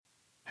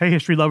Hey,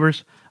 history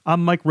lovers.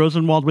 I'm Mike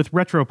Rosenwald with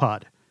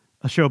Retropod,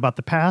 a show about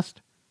the past,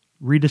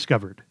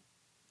 rediscovered.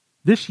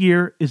 This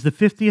year is the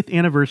 50th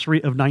anniversary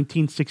of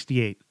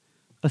 1968,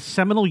 a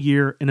seminal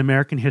year in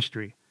American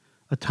history,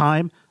 a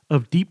time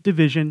of deep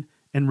division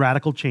and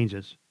radical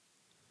changes.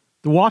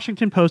 The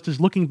Washington Post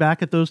is looking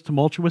back at those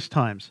tumultuous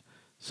times,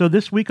 so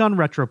this week on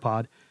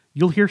Retropod,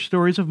 you'll hear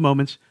stories of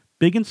moments,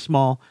 big and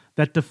small,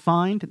 that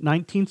defined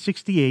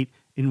 1968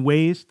 in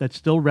ways that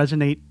still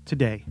resonate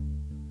today.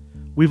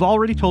 We've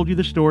already told you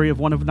the story of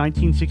one of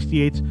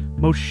 1968's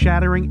most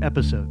shattering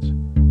episodes,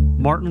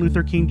 Martin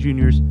Luther King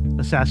Jr.'s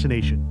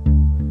assassination.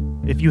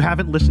 If you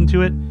haven't listened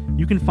to it,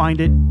 you can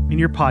find it in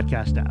your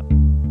podcast app.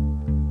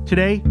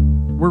 Today,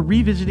 we're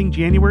revisiting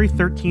January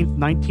 13th,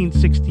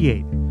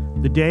 1968,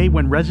 the day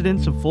when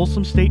residents of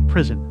Folsom State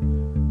Prison,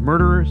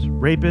 murderers,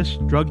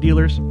 rapists, drug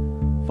dealers,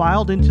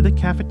 filed into the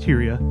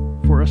cafeteria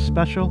for a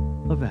special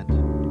event.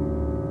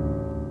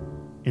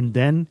 And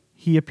then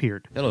he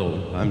appeared.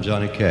 Hello, I'm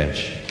Johnny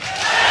Cash.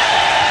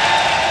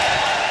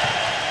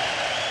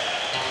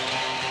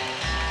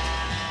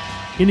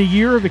 In a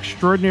year of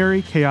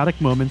extraordinary, chaotic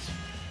moments,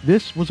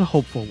 this was a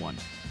hopeful one.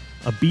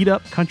 A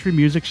beat-up country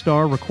music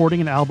star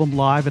recording an album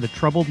live at a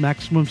troubled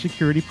maximum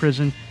security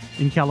prison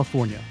in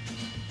California.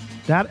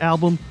 That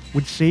album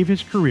would save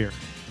his career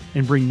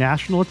and bring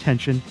national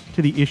attention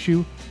to the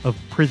issue of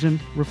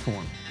prison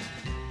reform.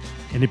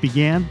 And it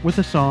began with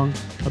a song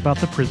about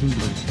the prison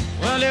blues.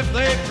 Well, if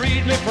they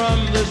freed me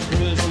from this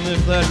prison,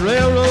 if that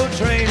railroad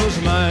train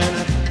was mine,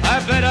 I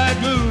bet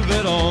I'd move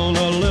it on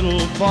a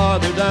little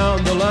farther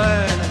down the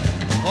line.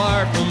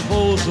 Far from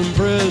Folsom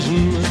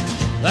Prison,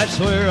 that's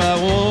where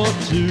I want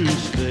to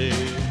stay.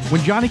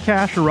 When Johnny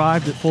Cash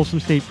arrived at Folsom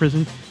State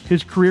Prison,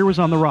 his career was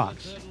on the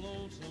rocks.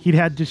 He'd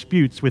had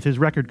disputes with his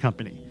record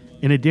company,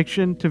 an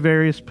addiction to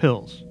various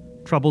pills,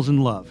 troubles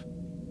in love.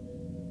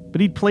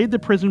 But he'd played the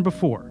prison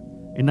before,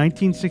 in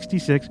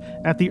 1966,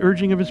 at the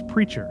urging of his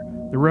preacher,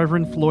 the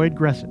Reverend Floyd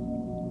Gresset.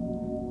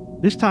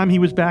 This time he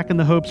was back in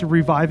the hopes of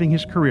reviving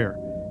his career.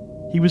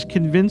 He was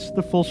convinced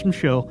the Folsom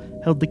show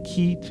held the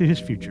key to his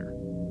future.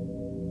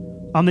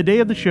 On the day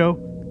of the show,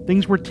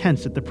 things were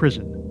tense at the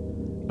prison.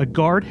 A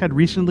guard had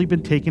recently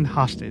been taken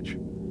hostage.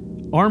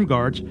 Armed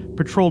guards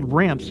patrolled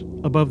ramps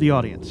above the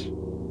audience.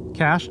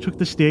 Cash took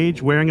the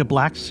stage wearing a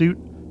black suit,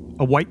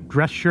 a white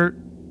dress shirt,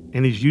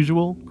 and his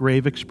usual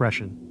grave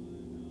expression.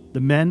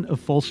 The men of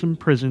Folsom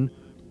Prison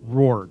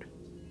roared.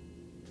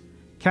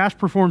 Cash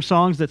performed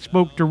songs that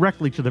spoke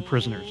directly to the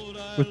prisoners,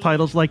 with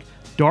titles like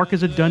Dark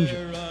as a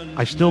Dungeon,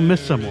 I Still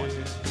Miss Someone,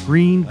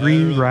 Green,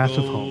 Green Grass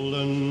of Home.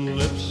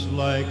 Lips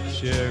like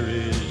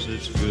cherries,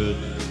 it's good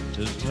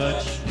to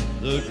touch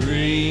the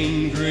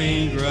green,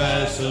 green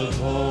grass of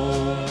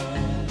home.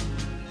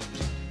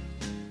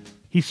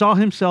 He saw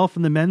himself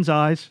in the men's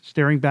eyes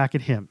staring back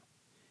at him.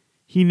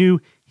 He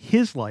knew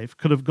his life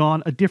could have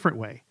gone a different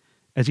way,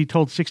 as he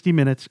told 60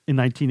 Minutes in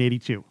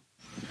 1982.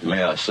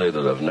 May I say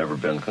that I've never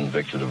been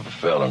convicted of a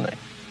felony.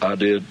 I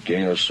did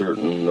gain a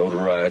certain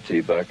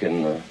notoriety back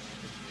in the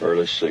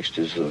early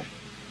 60s,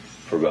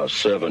 for about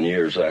 7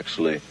 years,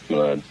 actually,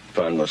 when I'd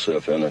find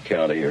myself in a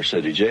county or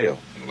city jail.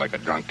 Like a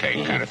drunk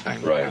tank kind of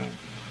thing. Right.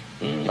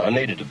 I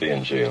needed to be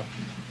in jail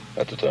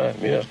at the time,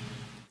 yeah.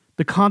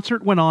 The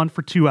concert went on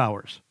for 2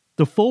 hours.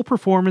 The full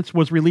performance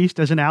was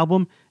released as an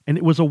album, and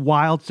it was a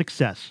wild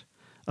success,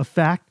 a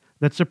fact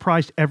that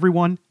surprised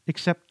everyone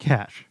except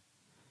Cash.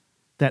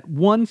 That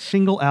one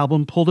single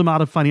album pulled him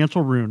out of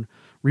financial ruin,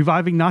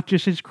 reviving not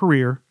just his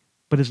career,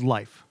 but his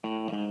life.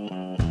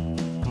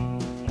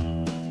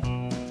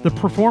 The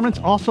performance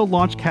also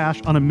launched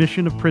Cash on a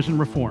mission of prison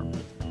reform.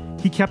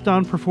 He kept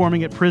on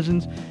performing at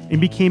prisons and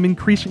became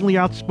increasingly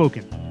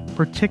outspoken,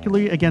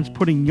 particularly against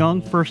putting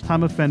young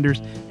first-time offenders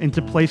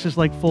into places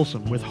like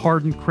Folsom with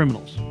hardened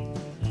criminals.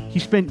 He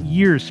spent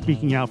years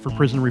speaking out for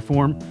prison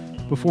reform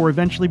before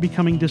eventually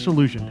becoming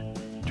disillusioned,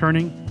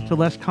 turning to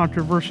less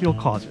controversial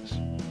causes.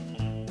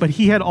 But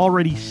he had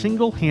already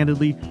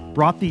single-handedly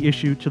brought the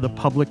issue to the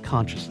public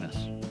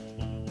consciousness.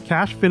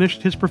 Cash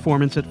finished his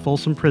performance at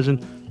Folsom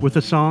Prison with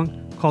a song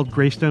called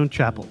Greystone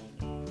Chapel.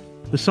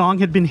 The song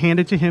had been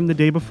handed to him the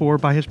day before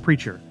by his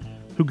preacher,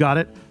 who got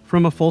it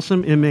from a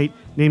Folsom inmate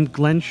named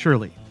Glenn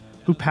Shirley,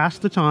 who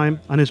passed the time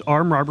on his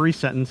armed robbery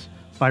sentence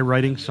by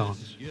writing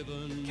songs.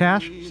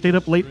 Cash stayed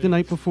up late the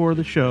night before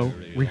the show,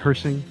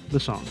 rehearsing the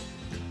song.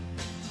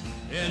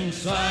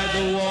 Inside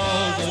the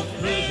walls of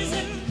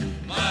prison,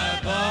 my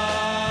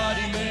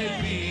body may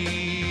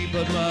be,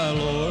 but my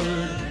Lord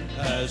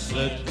has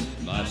set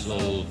my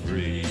soul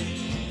free.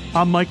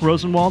 I'm Mike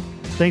Rosenwald.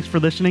 Thanks for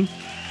listening.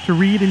 To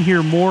read and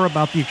hear more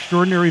about the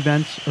extraordinary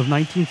events of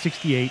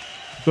 1968,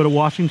 go to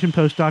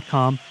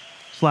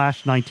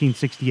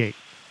WashingtonPost.com/1968.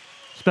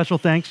 Special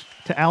thanks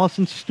to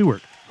Allison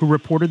Stewart, who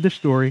reported this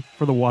story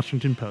for the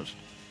Washington Post.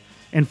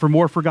 And for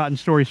more forgotten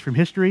stories from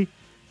history,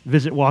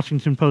 visit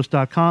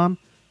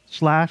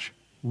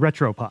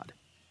WashingtonPost.com/Retropod.